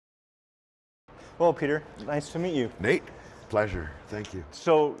Well, Peter, nice to meet you. Nate, pleasure. Thank you.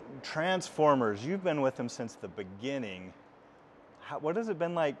 So, Transformers, you've been with them since the beginning. What has it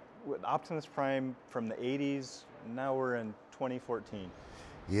been like with Optimus Prime from the 80s? Now we're in 2014.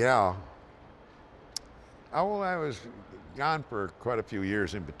 Yeah. I was gone for quite a few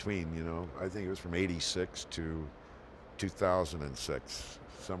years in between, I think it was from 86 to 2006,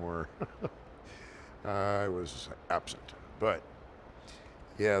 somewhere. I was absent. But,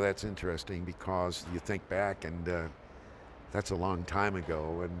 yeah, that's interesting because you think back and that's a long time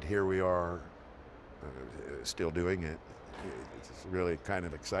ago, and here we are still doing it. It's really kind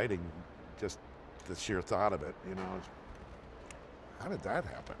of exciting, just the sheer thought of it, How did that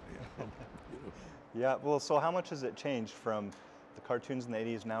happen? Yeah, well, so how much has it changed from the cartoons in the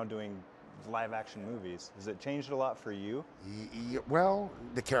 80s now doing live action movies? Has it changed a lot for you? Well,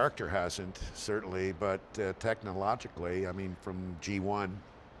 the character hasn't, certainly, but technologically, I mean, from G1,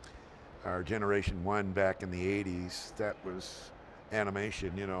 our Generation 1 back in the 80s, that was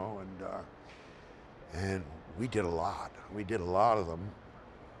animation, and we did a lot. We did a lot of them.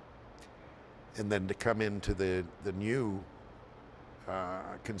 And then to come into the new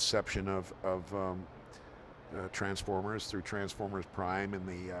conception of Transformers through Transformers Prime and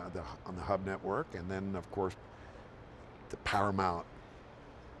on the Hub network, and then of course the Paramount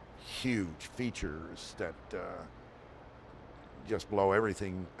huge features that just blow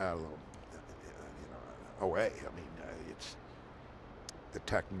everything out of away. I mean, it's the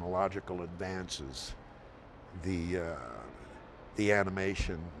technological advances, the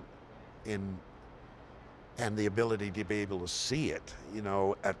animation and the ability to be able to see it,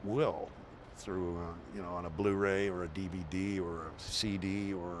 at will through, on a Blu-ray or a DVD or a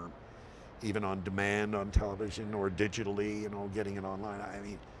CD or even on demand on television or digitally, getting it online. I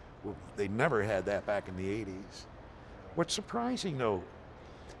mean, they never had that back in the 80s. What's surprising, though,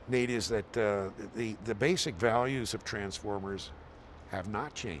 Nate, is that the basic values of Transformers have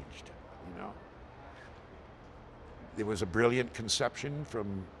not changed, It was a brilliant conception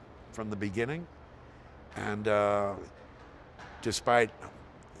from the beginning. And despite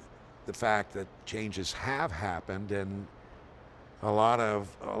the fact that changes have happened, and a lot of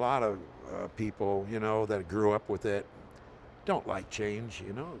people, that grew up with it, don't like change.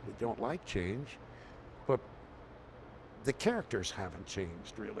 They don't like change, but the characters haven't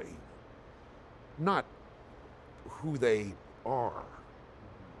changed really. Not who they are,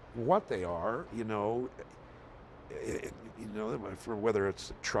 what they are. For whether it's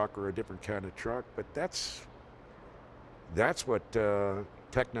a truck or a different kind of truck, but that's what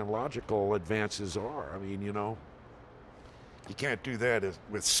technological advances are. I mean, you can't do that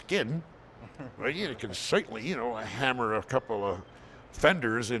with skin. Well, you can certainly, hammer a couple of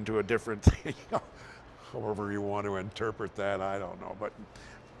fenders into a different thing. However you want to interpret that, I don't know. But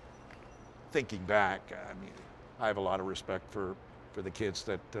thinking back, I mean, I have a lot of respect for the kids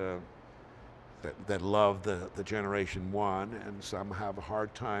that love the Generation 1, and some have a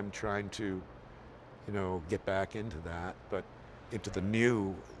hard time trying to, get back into that, but into the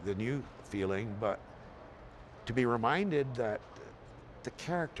new feeling. But to be reminded that the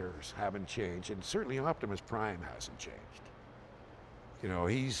characters haven't changed, and certainly Optimus Prime hasn't changed.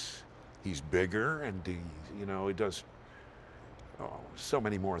 He's bigger, and he does so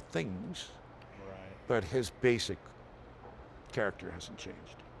many more things. Right. But his basic character hasn't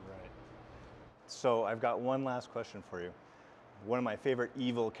changed. So I've got one last question for you. One of my favorite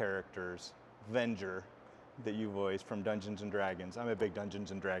evil characters, Venger, that you voiced from Dungeons & Dragons. I'm a big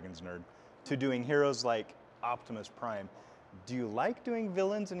Dungeons & Dragons nerd. To doing heroes like Optimus Prime. Do you like doing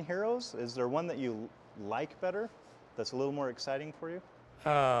villains and heroes? Is there one that you like better, that's a little more exciting for you?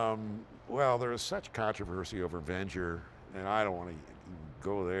 Well, there is such controversy over Venger, and I don't want to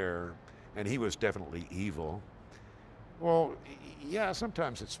go there. And he was definitely evil. Well, yeah,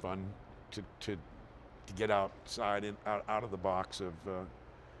 sometimes it's fun to get outside and out of the box of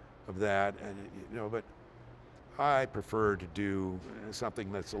that, and but I prefer to do something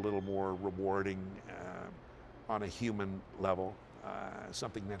that's a little more rewarding on a human level,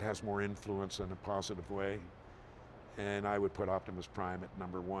 something that has more influence in a positive way, and I would put Optimus Prime at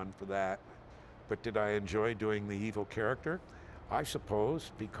 #1 for that. But did I enjoy doing the evil character? I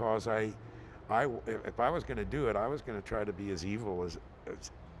suppose, because if I was going to do it, I was going to try to be as evil as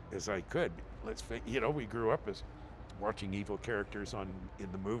I could. We grew up as watching evil characters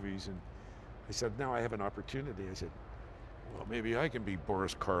in the movies, and I said, now I have an opportunity. I said, well, maybe I can be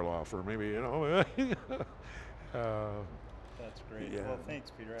Boris Karloff, or maybe, That's great. Yeah. Well,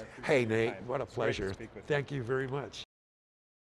 thanks, Peter. I appreciate Hey, your Nate, time. what a It's great to pleasure. speak with you. Thank you very much.